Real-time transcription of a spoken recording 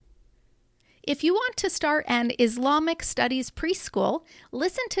If you want to start an Islamic studies preschool,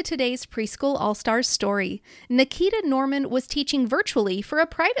 listen to today's Preschool All-Stars story. Nikita Norman was teaching virtually for a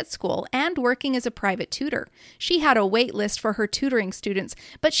private school and working as a private tutor. She had a wait list for her tutoring students,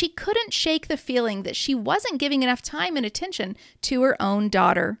 but she couldn't shake the feeling that she wasn't giving enough time and attention to her own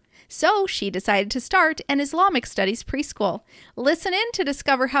daughter. So she decided to start an Islamic studies preschool. Listen in to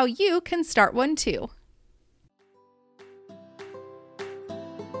discover how you can start one too.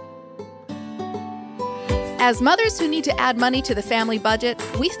 As mothers who need to add money to the family budget,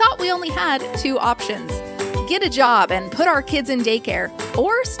 we thought we only had two options. Get a job and put our kids in daycare,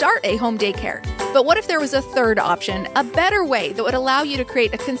 or start a home daycare. But what if there was a third option, a better way that would allow you to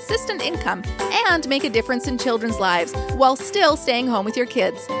create a consistent income and make a difference in children's lives while still staying home with your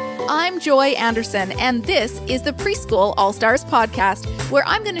kids? I'm Joy Anderson, and this is the Preschool All-Stars podcast, where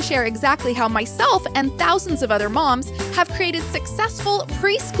I'm going to share exactly how myself and thousands of other moms have created successful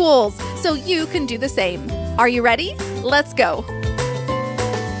preschools so you can do the same. Are you ready? Let's go.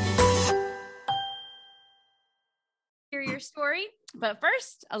 Hear your story, but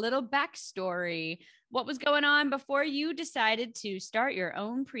first, a little backstory. What was going on before you decided to start your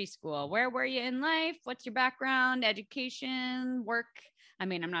own preschool? Where were you in life? What's your background, education, work? I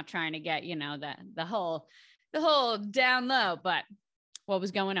mean, I'm not trying to get, the whole down low, but what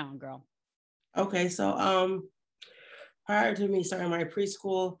was going on, girl? Okay, so prior to me starting my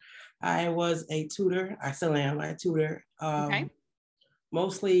preschool, I was a tutor. I still am a tutor. Okay.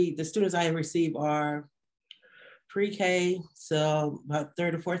 Mostly the students I receive are pre-K, so about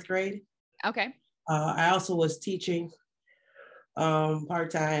third or fourth grade. Okay. I also was teaching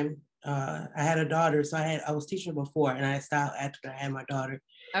part-time. I had a daughter, so I was teaching before, and I stopped after I had my daughter.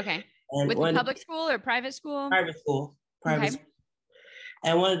 Okay. And with the public school or private school? Private school. Private school.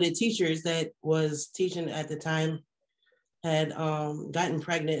 And one of the teachers that was teaching at the time had gotten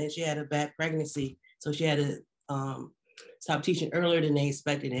pregnant, and she had a bad pregnancy, so she had to stop teaching earlier than they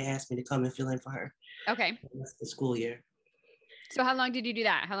expected. They asked me to come and fill in for her. Okay. That's the school year. So how long did you do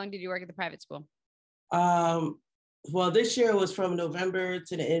that? How long did you work at the private school? Well, this year was from November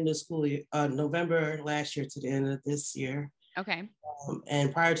to the end of school year, November last year to the end of this year. Okay.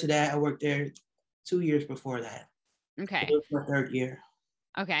 And prior to that, I worked there 2 years before that. Okay. So it was my third year.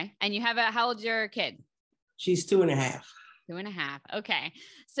 Okay. And you have how old's your kid? She's 2.5. 2.5. Okay.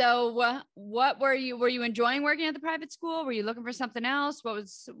 So what were you enjoying working at the private school? Were you looking for something else?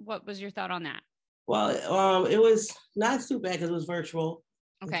 What was your thought on that? Well, it was not too bad because it was virtual.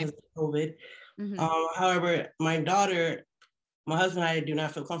 Okay. Because of COVID. Mm-hmm. However, my daughter, my husband and I do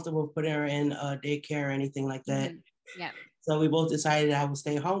not feel comfortable putting her in daycare or anything like that. Mm-hmm. Yeah. So we both decided I would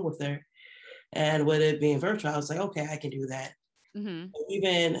stay home with her. And with it being virtual, I was like, okay, I can do that. Mm-hmm.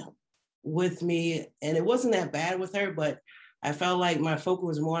 Even with me, and it wasn't that bad with her, but I felt like my focus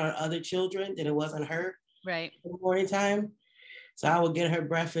was more on other children than it was on her. Right. In the morning time. So I would get her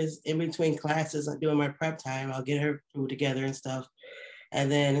breakfast in between classes and doing my prep time. I'll get her food together and stuff. And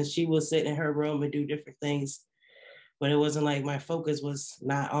then she would sit in her room and do different things. But it wasn't like my focus was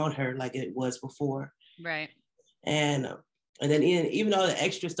not on her like it was before. Right. And then even all the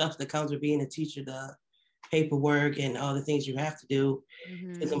extra stuff that comes with being a teacher, the paperwork and all the things you have to do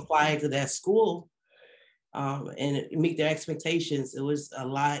to comply to that school and meet their expectations, it was a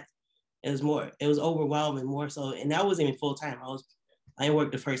lot. It was overwhelming more so. And that wasn't even full time. I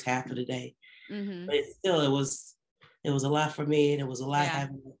worked the first half of the day. Mm-hmm. But still, it was a lot for me, and it was a lot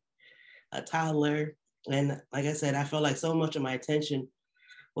having a toddler. And like I said, I felt like so much of my attention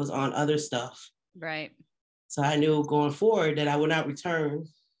was on other stuff. Right. So I knew going forward that I would not return.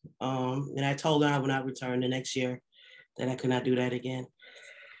 And I told her I would not return the next year, that I could not do that again.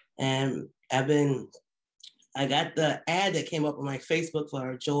 And I got the ad that came up on my Facebook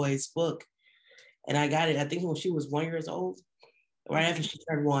for Joy's book. And I got it, I think when she was 1 year old. Right after she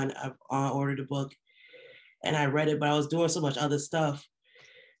turned 1, I ordered the book. And I read it, but I was doing so much other stuff.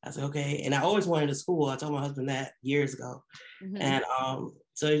 I said, okay. And I always wanted a school. I told my husband that years ago. Mm-hmm. And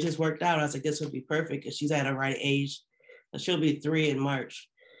so it just worked out. I was like, this would be perfect because she's at the right age. She'll be 3 in March.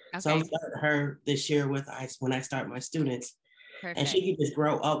 Okay. So I'm starting her this year when I start my students. Perfect. And she can just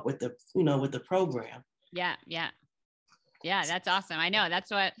grow up with the program. Yeah. Yeah. Yeah. That's awesome. I know. That's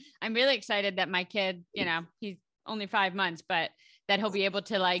what I'm really excited that my kid, he's only 5 months, but that he'll be able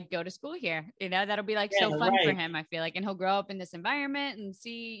to go to school here. That'll be so fun for him. I feel like, and he'll grow up in this environment and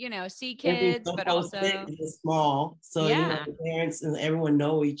see kids, but also it's small. So, the parents and everyone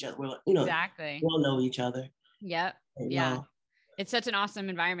know each other. Exactly. We'll know each other. Yep. Yeah. It's such an awesome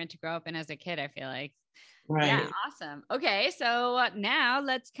environment to grow up in as a kid, I feel like. Right. Yeah. Awesome. Okay. So now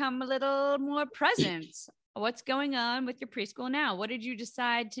let's come a little more present. What's going on with your preschool now? What did you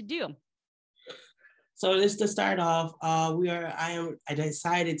decide to do? So just to start off, I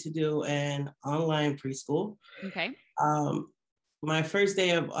decided to do an online preschool. Okay. My first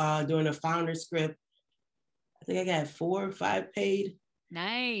day of doing a founder script, I think I got 4 or 5 paid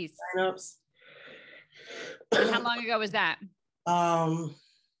Nice. signups. And how long ago was that? I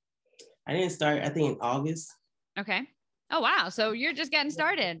didn't start, I think, in August. Okay. Oh, wow. So you're just getting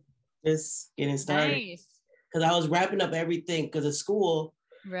started. Just getting started. Nice. Because I was wrapping up everything because of school.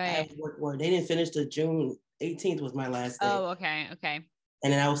 Right. They didn't finish till June 18th was my last day. Oh, okay. Okay.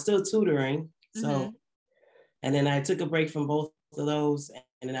 And then I was still tutoring. So, and then I took a break from both of those.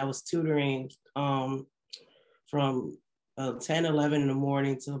 And then I was tutoring from 10, 11 in the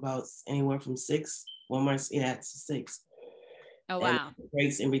morning to about anywhere from 6. 6. Oh, wow. And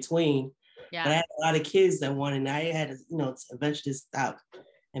breaks in between. Yeah. But I had a lot of kids that wanted, and I had to, eventually stop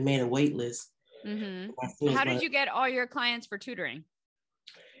and made a wait list. How did you get all your clients for tutoring?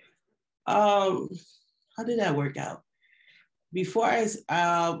 How did that work out? Before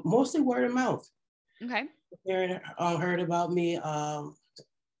I mostly word of mouth. Okay. Karen heard about me, and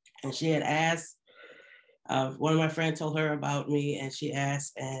she had asked. One of my friends told her about me, and she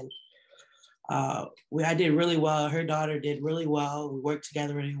asked, and I did really well. Her daughter did really well. We worked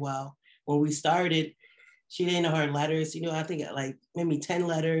together really well. When we started, she didn't know her letters. She knew, I think, like maybe 10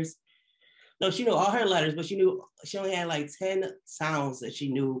 letters. No, she knew all her letters, but she only had like 10 sounds that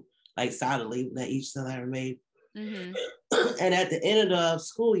she knew, like solidly, that each letter made. And at the end of the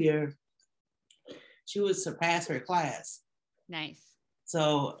school year, she would surpass her class. Nice.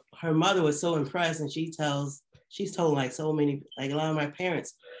 So her mother was so impressed, and she's told like so many, like a lot of my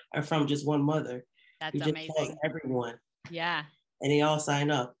parents are from just one mother. That's amazing. Just tells everyone. Yeah. And they all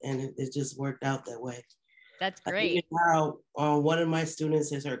sign up, and it just worked out that way. That's great. Now, one of my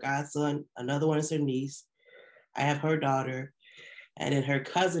students is her godson, another one is her niece. I have her daughter, and then her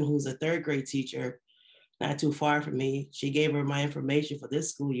cousin, who's a 3rd grade teacher, not too far from me. She gave her my information for this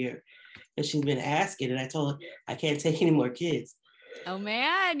school year, and she's been asking, and I told her I can't take any more kids. Oh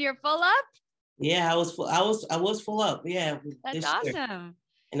man, you're full up? Yeah, I was full up. Yeah, that's awesome. Year.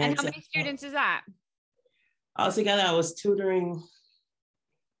 And how many students is that? Altogether, I was tutoring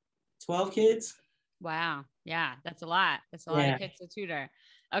 12 kids. Wow. Yeah, that's a lot. That's a lot of kids to tutor.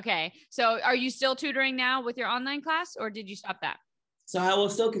 Okay. So are you still tutoring now with your online class, or did you stop that? So I will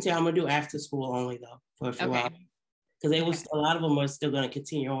still continue. I'm going to do after school only, though, for a few hours. Because a lot of them are still going to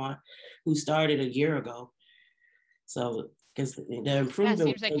continue on who started a year ago. So, because the improvement. Yeah,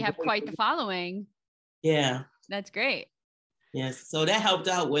 seems like you have quite the following. Yeah. That's great. Yes. So that helped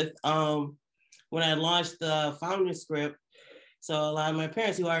out with when I launched the founder script. So a lot of my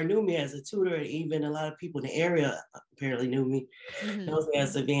parents who already knew me as a tutor, and even a lot of people in the area apparently knew me, knows me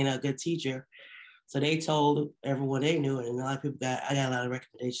as being a good teacher. So they told everyone they knew, and a lot of people I got a lot of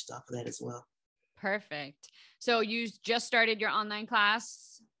recommendations off of that as well. Perfect. So you just started your online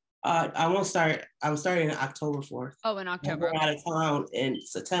class? I'm starting in October 4th. Oh, in October. I'm out of town in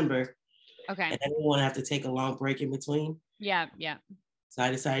September. Okay. And I didn't want to have to take a long break in between. Yeah, yeah. So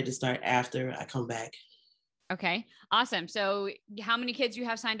I decided to start after I come back. Okay, awesome. So how many kids you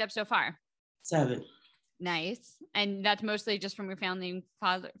have signed up so far? 7. Nice. And that's mostly just from your founding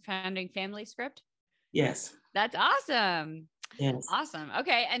family script? Yes. That's awesome. Yes. Awesome.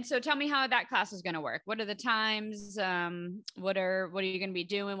 Okay. And so tell me how that class is going to work. What are the times? What are you going to be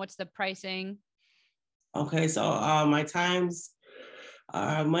doing? What's the pricing? Okay. So my times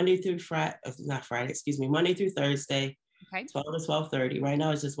are Monday through Thursday. Okay. 12 to 12:30. Right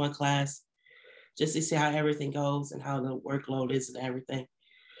now it's just one class, just to see how everything goes and how the workload is and everything.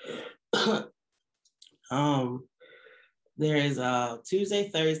 There is Tuesday,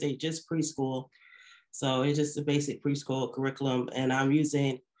 Thursday, just preschool. So it's just a basic preschool curriculum, and I'm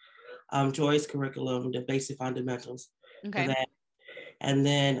using Joy's curriculum, the basic fundamentals. Okay. For that. And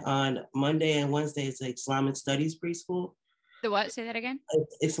then on Monday and Wednesday, it's the Islamic Studies preschool. The what? Say that again.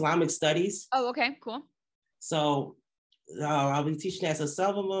 Islamic Studies. Oh, okay, cool. So I'll be teaching that. So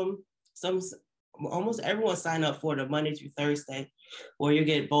some of them, almost everyone sign up for the Monday through Thursday, where you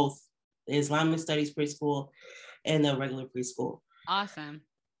get both the Islamic Studies preschool and the regular preschool. Awesome.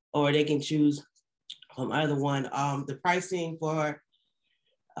 Or they can choose from either one. The pricing for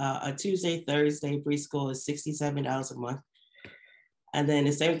a Tuesday, Thursday preschool is $67 a month. And then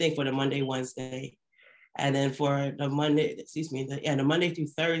the same thing for the Monday, Wednesday. And then for the Monday through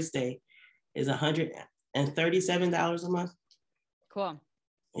Thursday is $137 a month. Cool.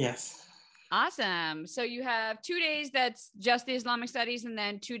 Yes. Awesome. So you have 2 days that's just the Islamic studies, and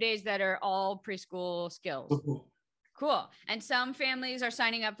then 2 days that are all preschool skills. Mm-hmm. Cool. And some families are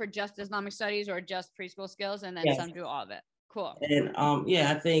signing up for just Islamic studies or just preschool skills, and then some do all of it. Cool. And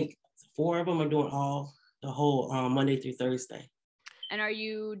I think 4 of them are doing all the whole Monday through Thursday. And are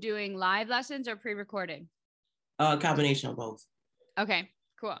you doing live lessons or pre-recorded? Combination of both. Okay,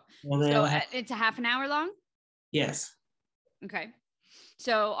 cool. Well, So it's a half an hour long? Yes. Okay.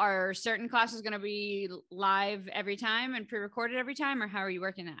 So are certain classes going to be live every time and pre-recorded every time, or how are you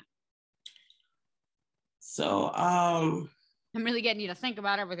working that? So I'm really getting you to think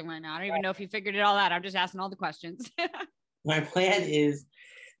about everything right now. I don't even know if you figured it all out. I'm just asking all the questions. my plan is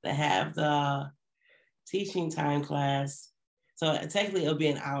to have the teaching time class. So technically it'll be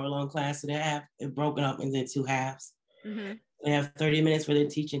an hour-long class. So they have it broken up into 2 halves. Mm-hmm. They have 30 minutes for their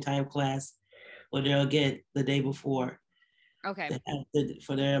teaching time class, where they'll get the day before. Okay.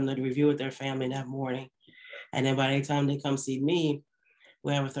 For them to review with their family that morning. And then by the time they come see me,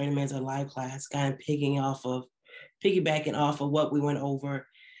 we have a 30 minutes of live class, kind of piggybacking off of what we went over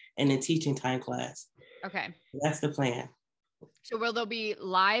in the teaching time class. Okay. That's the plan. So will there be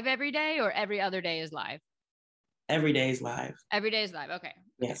live every day, or every other day is live? Every day is live. Every day is live. Okay.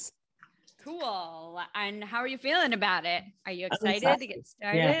 Yes. Cool. And how are you feeling about it? Are you excited to get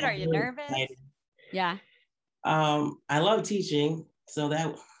started? Yeah, are you really nervous? excited. Yeah. I love teaching, so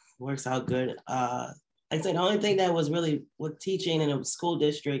that works out good. I think the only thing that was really with teaching in a school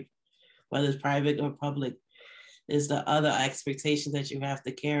district, whether it's private or public, is the other expectations that you have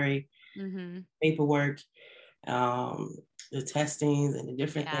to carry, paperwork, the testings and the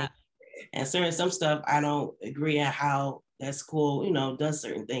different things. And some stuff I don't agree on how that school, does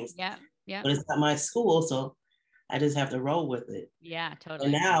certain things. Yeah. Yeah. But it's not my school, so I just have to roll with it. Yeah, totally.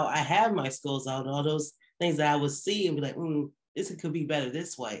 And now I have my skills out, all those things that I would see and be like, this could be better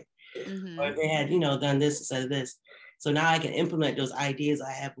this way. Or if they had, done this instead of this. So now I can implement those ideas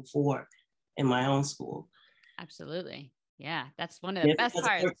I had before in my own school. Absolutely. Yeah. That's one of the best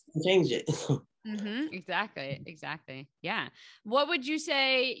parts. Change it. Exactly. Yeah. What would you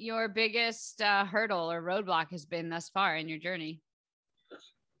say your biggest hurdle or roadblock has been thus far in your journey?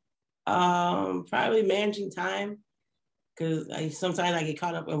 Probably managing time, because sometimes I get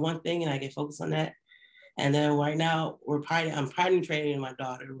caught up in one thing and I get focused on that. And then right now I'm potty training my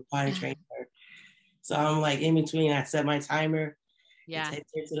daughter. We're potty training her. So I'm like in between. I set my timer. Yeah. Take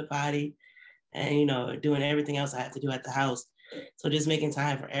her to the potty, and doing everything else I have to do at the house. So just making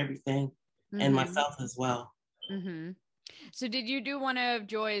time for everything and myself as well. So did you do one of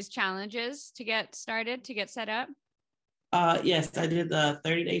Joy's challenges to get started, to get set up? Yes, I did the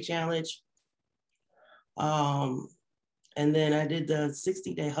 30-day challenge. And then I did the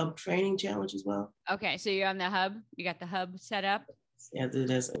 60-day hub training challenge as well. Okay, so you're on the hub. You got the hub set up? Yeah,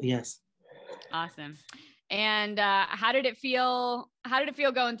 yes. Awesome. And how did it feel? How did it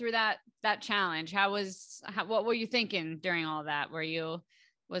feel going through that challenge? What were you thinking during all of that?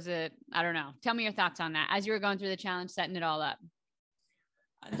 I don't know. Tell me your thoughts on that as you were going through the challenge, setting it all up.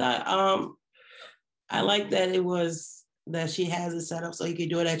 I thought I like that she has it set up so you can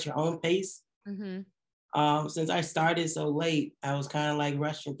do it at your own pace. Since I started so late, I was kind of like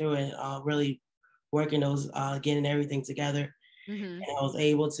rushing through it, really working those, getting everything together. And I was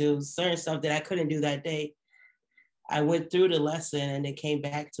able to, certain stuff that I couldn't do that day, I went through the lesson and then came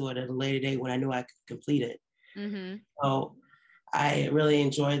back to it at a later date when I knew I could complete it. So I really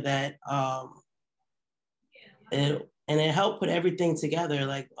enjoyed that. And it helped put everything together,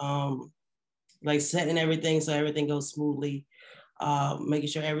 like setting everything so everything goes smoothly, making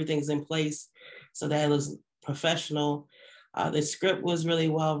sure everything's in place so that it was professional. The script was really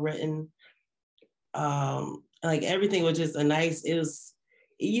well written. Like everything was just it was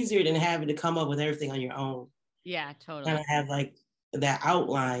easier than having to come up with everything on your own. Yeah, totally. Kind of have like that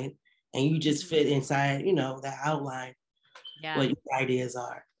outline and you just fit inside, that outline, what your ideas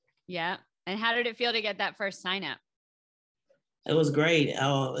are. Yeah. And how did it feel to get that first sign up? It was great. It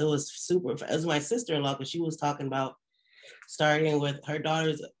was super. It was my sister-in-law, because she was talking about starting with her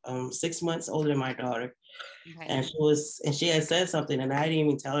daughter's 6 months older than my daughter. Okay. And she had said something, and I didn't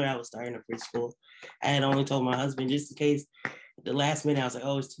even tell her I was starting a preschool. I had only told my husband just in case. At the last minute, I was like,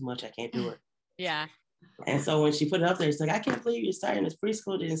 oh, it's too much. I can't do it. Yeah. And so when she put it up there, it's like, I can't believe you're starting this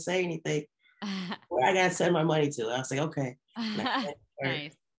preschool. Didn't say anything. Where I got to send my money to. I was like, okay.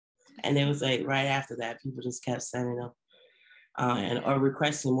 Nice. And it was like right after that, people just kept sending them or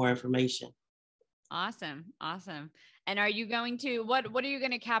requesting more information. Awesome. And are you going to, what are you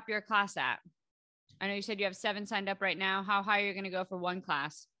going to cap your class at? I know you said you have 7 signed up right now. How high are you going to go for one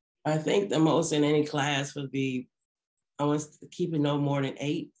class? I think the most in any class would be, I want to keep it no more than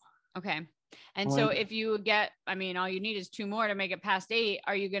 8. Okay. And so if you get, all you need is 2 more to make it past 8.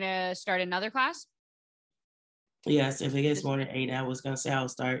 Are you going to start another class? Yes. If it gets more than 8, I was going to say I'll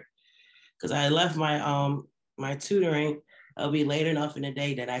start, because I left my, my tutoring. It'll be late enough in the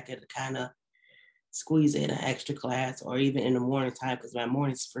day that I could kind of squeeze in an extra class, or even in the morning time, because my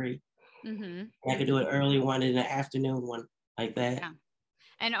morning's free. I could do an early one and an afternoon one, like that. Yeah.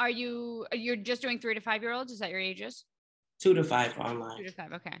 And you're just doing 3 to 5 year olds? Is that your ages? 2 to 5 online. 2 to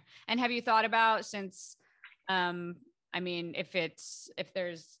 5. Okay. And have you thought about, since, I mean, if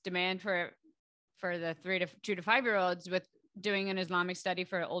there's demand for the 2 to 5 year olds, with doing an Islamic study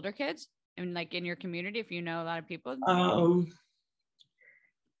for older kids, and like in your community, if you know a lot of people?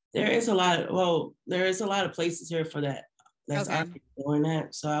 There is a lot of places here for that. That's already doing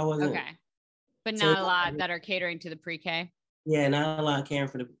that. So I wasn't. Okay. But not a lot that are catering to the pre-K. Yeah, not a lot caring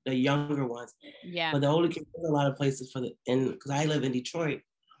for the younger ones. Yeah. But the older kids, there's a lot of places because I live in Detroit.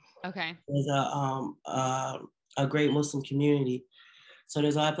 Okay. There's a great Muslim community. So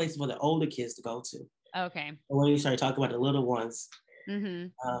there's a lot of places for the older kids to go to. Okay. And when you start talking about the little ones,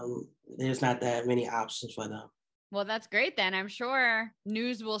 there's not that many options for them. Well, that's great then. I'm sure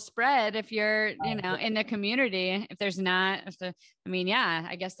news will spread if you're, in the community. If there's not,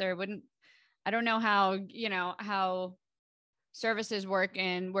 I guess there wouldn't. I don't know how services work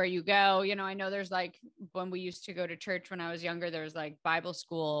in where you go. I know there's like, when we used to go to church when I was younger, there was like Bible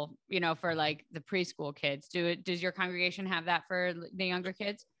school, for like the preschool kids. Does your congregation have that for the younger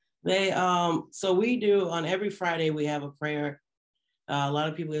kids? So we do, on every Friday, we have a prayer. A lot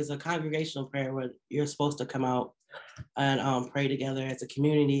of people, it's a congregational prayer where you're supposed to come out and pray together as a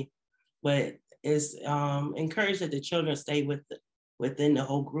community, but it's encouraged that the children stay within the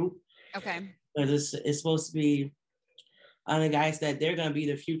whole group. Okay. Because it's supposed to be on the guys that they're going to be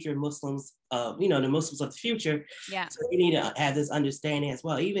the future Muslims, the Muslims of the future. Yeah. So they need to have this understanding as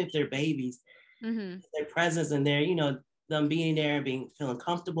well, even if they're babies, their presence and their, them being there, feeling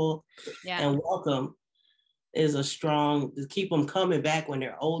comfortable and welcome is a strong, to keep them coming back when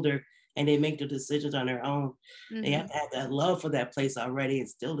they're older and they make the decisions on their own. They have to have that love for that place already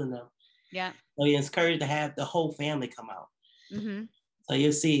instilled in them. Yeah. So you're encouraged to have the whole family come out. So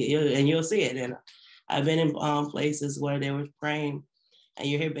you'll see it. And I've been in places where they were praying and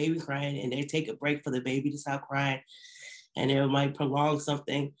you hear baby crying and they take a break for the baby to stop crying. And they might prolong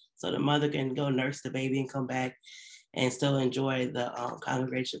something so the mother can go nurse the baby and come back and still enjoy the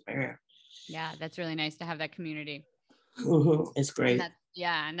congregation prayer. Yeah, that's really nice to have that community. It's great.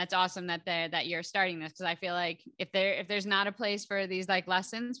 And that's awesome that you're starting this, because I feel like if there's not a place for these like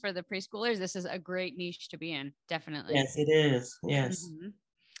lessons for the preschoolers, this is a great niche to be in. Definitely. Yes, it is. Yes.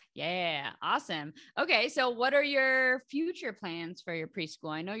 Yeah. Awesome. Okay. So what are your future plans for your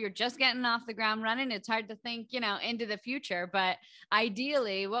preschool? I know you're just getting off the ground running. It's hard to think, into the future, but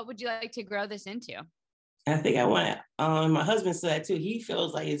ideally, what would you like to grow this into? I think I want to, my husband said that too. He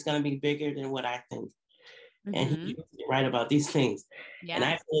feels like it's going to be bigger than what I think. And he's right about these things. Yeah. And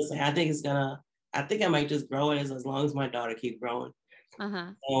I think it's gonna, I think I might just grow it as long as my daughter keeps growing.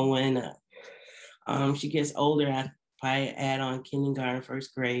 So when she gets older, I probably add on kindergarten,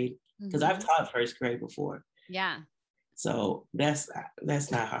 first grade, because I've taught first grade before. Yeah. So that's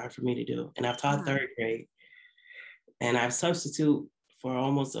not hard for me to do. And I've taught third grade. And I've substituted for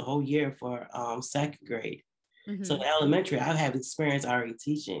almost a whole year for second grade. So the elementary, I have experience already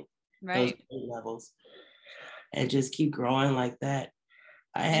teaching those levels. And just keep growing like that.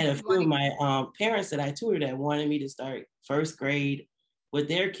 I had a few of my parents that I tutored that wanted me to start first grade with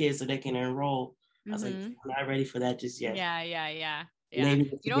their kids so they can enroll. I was like, I'm not ready for that just yet. Yeah. You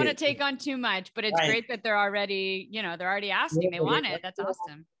don't want to take on too much, but it's great that they're already, they're already asking. They want it. That's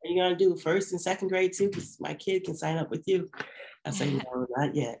awesome. Are you going to do first and second grade too? Because my kid can sign up with you. I say, no,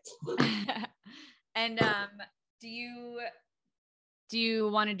 not yet. And do you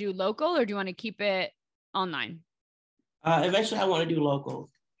want to do local, or do you want to keep it online? Eventually I want to do local.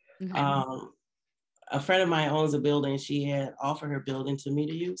 A friend of mine owns a building. She had offered her building to me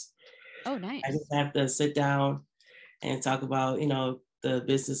to use. Oh, nice. I just have to sit down and talk about, the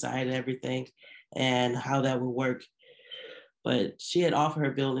business side and everything and how that would work. But she had offered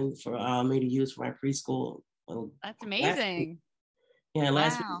her building for me to use for my preschool. That's amazing.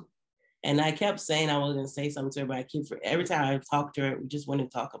 Last week. And I kept saying I was going to say something to her, but every time I talked to her, we just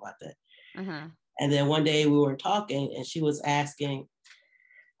wouldn't talk about that. And then one day we were talking and she was asking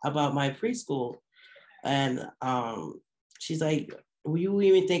about my preschool. And she's like, will you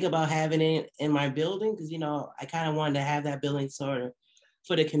even think about having it in my building? Because, I kind of wanted to have that building sort of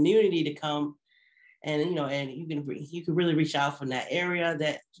for the community to come and, and you can really reach out from that area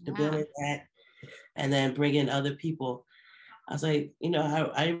that the building at and then bring in other people. I was like,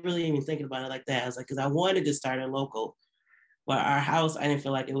 I didn't really even thinking about it like that. I was like, because I wanted to start a local, but our house, I didn't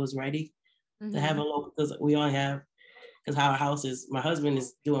feel like it was ready to have a local, because we only have, because our house is, my husband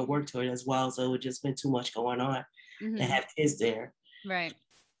is doing work to it as well. So it would just been too much going on to have kids there. Right.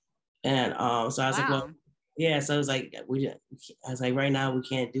 And so I was like, well, Wow. yeah. So I was like, I was like, right now we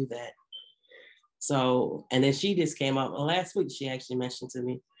can't do that. So, and then she just came up last week. She actually mentioned to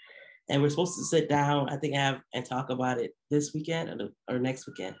me, and we're supposed to sit down, I think, and talk about it this weekend or next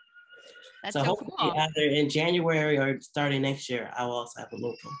weekend. That's So so hopefully, cool. either in January or starting next year, I will also have a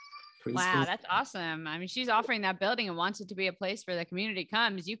local Wow, preschool. that's awesome. I mean, she's offering that building and wants it to be a place where the community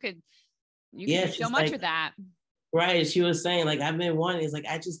comes. You could Yeah, do so she's much like, with that. right. She was saying, like, I've been wanting, it's like,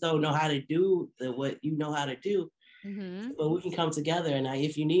 I just don't know how to do what you know how to do, Hmm. but we can come together. And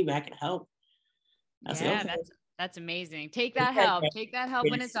if you need me, I can help. I said, Yeah, okay. that's amazing. Take And that help. Take that help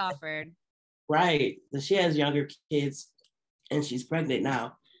when it's offered. right. So she has younger kids and she's pregnant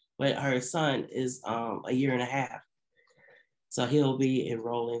now, but her son is a year and a half. So he'll be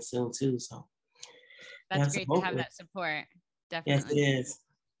enrolling soon too. So That's that's great to have hopefully. that support. Yes, it Definitely. is.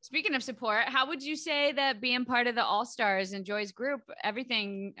 Speaking of support, how would you say that being part of the All Stars and Joy's group,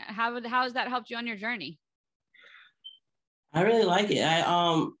 everything, how has that helped you on your journey? I really like it.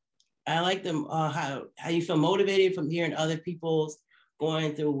 I like them how you feel motivated from hearing other people's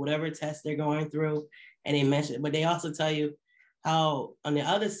going through whatever test they're going through. And they mention, but they also tell you how on the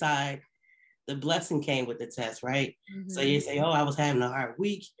other side, the blessing came with the test, right? So Mm-hmm. you say, oh, I was having a hard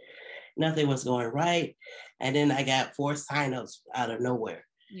week, nothing was going right. And then I got 4 signups out of nowhere.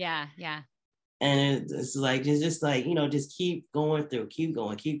 Yeah, yeah. And it's like, just like, just keep going through, keep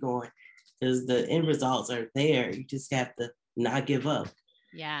going, keep going. Because the end results are there. You just have to not give up.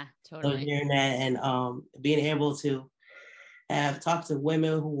 Yeah, So totally. hearing that and being able to have talked to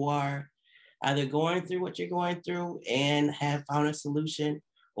women who are either going through what you're going through and have found a solution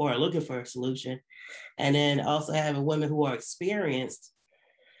or are looking for a solution. And then also having women who are experienced,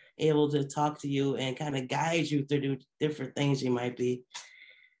 able to talk to you and kind of guide you through different things you might be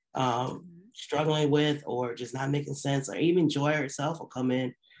struggling with or just not making sense, or even Joy herself will come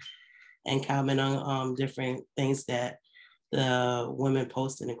in and comment on different things that the women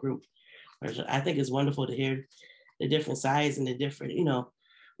post in the group. I think it's wonderful to hear the different sides and the different,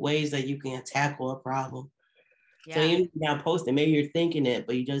 ways that you can tackle a problem. So Yeah. you're not posting, maybe you're thinking it,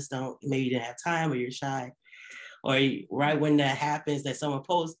 but you just don't, maybe you didn't have time or you're shy. Or right when that happens that someone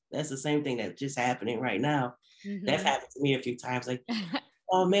posts, that's the same thing that's just happening right now. That's Mm-hmm. happened to me a few times. Like,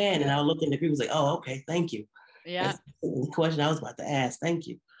 oh man. And I'll look in the group and say, oh, okay, thank you. Yeah. That's the question I was about to ask. Thank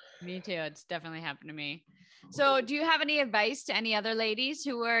you. Me too. It's definitely happened to me. So, do you have any advice to any other ladies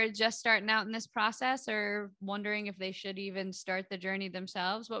who are just starting out in this process or wondering if they should even start the journey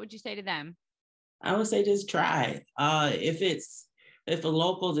themselves? What would you say to them? I would say just try. If a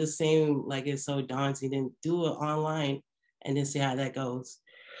local just seem like it's so daunting, then do it online and then see how that goes.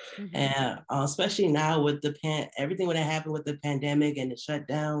 Mm-hmm. And especially now with everything that happened with the pandemic and the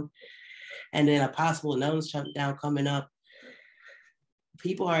shutdown, and then a possible another shutdown coming up,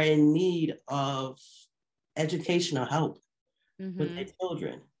 people are in need of educational help with their Mm-hmm.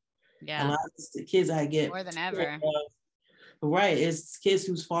 children. A Yeah, lot of the kids I get, more than ever. right, it's kids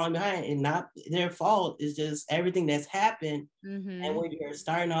who's falling behind and not their fault. It's just everything that's happened. And Mm-hmm. when you're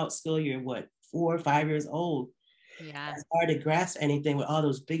starting out school, you're what, 4 or 5 years old. Yeah, It's hard to grasp anything with all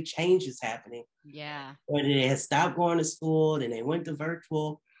those big changes happening. yeah. Whether they had stopped going to school, then they went to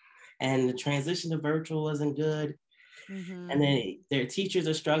virtual, and the transition to virtual wasn't good. And Mm-hmm. then their teachers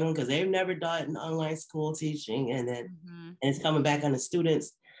are struggling because they've never done online school teaching, Mm-hmm. and it's coming back on the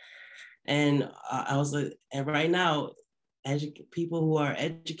students. And I was like, and right now, people who are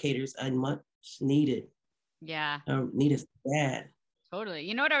educators are much needed, Yeah. needed bad. Totally.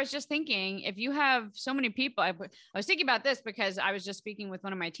 You know what? I was just thinking, if you have so many people, I was thinking about this because I was just speaking with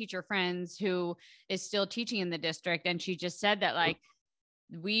one of my teacher friends who is still teaching in the district. And she just said that, like,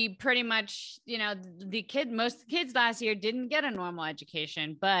 we pretty much, most kids last year didn't get a normal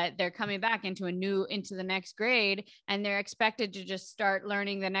education, but they're coming back into the next grade, and they're expected to just start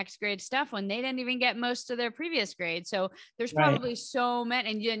learning the next grade stuff when they didn't even get most of their previous grade. So there's Right. probably so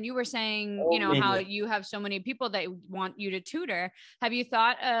many, and you were saying, So how many. you have so many people that want you to tutor. Have you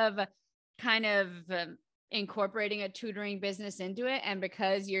thought of kind of incorporating a tutoring business into it? And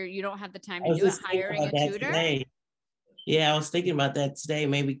because you don't have the time I to was do it, just thinking hiring about a that tutor? today. Yeah, I was thinking about that today.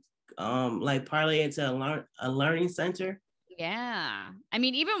 Maybe like parlay into a learning center. Yeah. I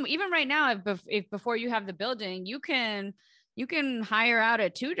mean, even right now, if before you have the building, you can hire out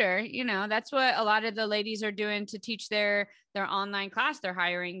a tutor. That's what a lot of the ladies are doing to teach their online class. They're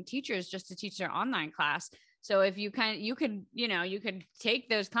hiring teachers just to teach their online class. So if you could take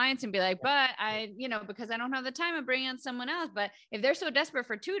those clients and be like, but because I don't have the time, I'm bringing on someone else. But if they're so desperate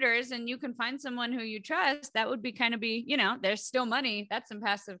for tutors and you can find someone who you trust, that would there's still money. That's some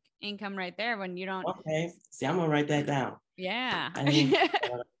passive income right there when you don't. Okay. See, I'm gonna write that down. Yeah. I need,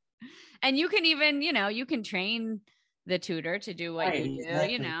 And you can even, you can train the tutor to do what you do,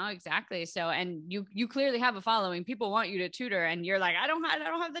 exactly. Exactly. So, and you clearly have a following. People want you to tutor, and you're like, I don't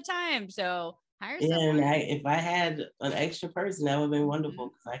have the time. So hire someone. And if I had an extra person, that would have been wonderful,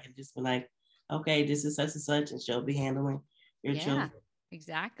 Mm-hmm. because I could just be like, okay, this is such and such, and she'll be handling your children.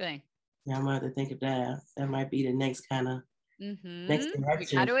 Exactly. Yeah, I'm gonna have to think of that. That might be the next kind of next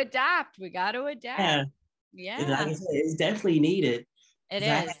direction. We got to adapt. Yeah. Yeah. Like I said, it's definitely needed. It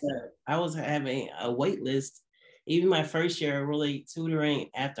is. I was having a wait list. Even my first year really tutoring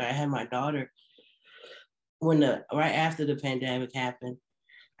after I had my daughter, right after the pandemic happened,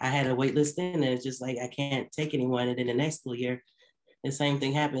 I had a wait list in, and it's just like I can't take anyone. And then the next school year, the same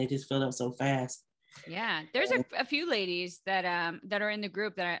thing happened. It just filled up so fast. Yeah, there's a few ladies that are in the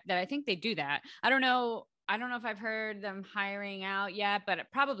group that I think they do that. I don't know if I've heard them hiring out yet, but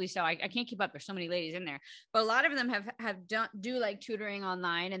probably so. I can't keep up. There's so many ladies in there, but a lot of them have do like tutoring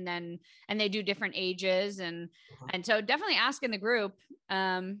online, and they do different ages, and so definitely ask in the group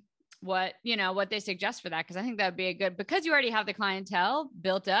what they suggest for that, because I think that would be a good, because you already have the clientele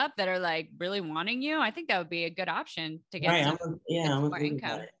built up that are like really wanting you. I think that would be a good option to get some more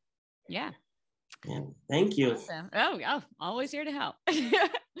income. Yeah. Yeah, thank you. Awesome. Oh, always here to help.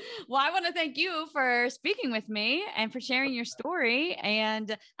 Well, I want to thank you for speaking with me and for sharing your story.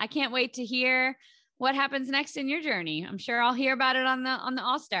 And I can't wait to hear what happens next in your journey. I'm sure I'll hear about it on the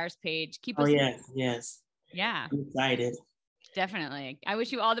All Stars page. Keep us. Yes. Yeah. I'm excited. Definitely. I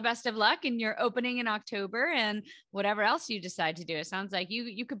wish you all the best of luck in your opening in October and whatever else you decide to do. It sounds like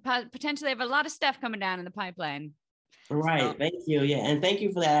you could potentially have a lot of stuff coming down in the pipeline. Right. So, thank you. Yeah. And thank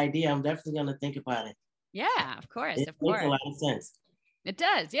you for that idea. I'm definitely going to think about it. Yeah, of course. It makes a lot of sense. It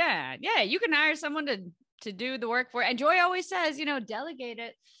does. Yeah. Yeah. You can hire someone to do the work for it. And Joy always says, delegate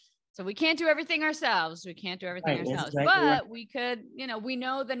it. So we can't do everything ourselves. Exactly, but we could, we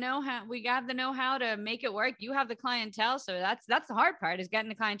know the know-how, we got the know-how to make it work. You have the clientele. So that's the hard part, is getting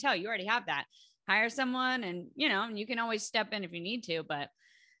the clientele. You already have that. Hire someone, and, you can always step in if you need to, but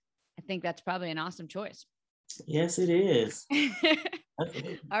I think that's probably an awesome choice. Yes, it is.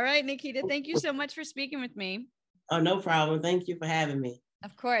 All right, Nikita, thank you so much for speaking with me. Oh, no problem. Thank you for having me.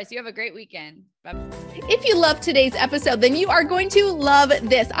 Of course. You have a great weekend. Bye. If you loved today's episode, then you are going to love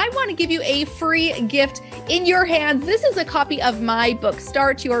this. I want to give you a free gift in your hands. This is a copy of my book,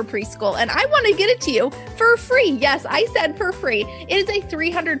 Start Your Preschool, and I want to get it to you for free. Yes, I said for free. It is a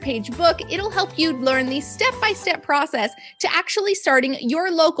 300-page book. It'll help you learn the step-by-step process to actually starting your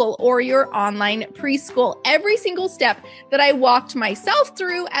local or your online preschool. Every single step that I walked myself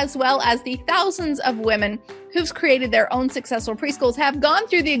through, as well as the thousands of women who've created their own successful preschools, have gone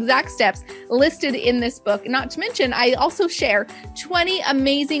through the exact steps listed in this book. Not to mention, I also share 20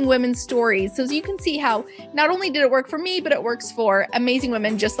 amazing women's stories, so you can see how not only did it work for me, but it works for amazing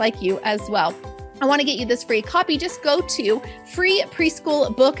women just like you as well. I want to get you this free copy. Just go to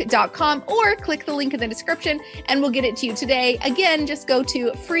freepreschoolbook.com or click the link in the description and we'll get it to you today. Again, just go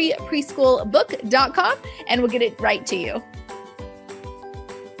to freepreschoolbook.com and we'll get it right to you.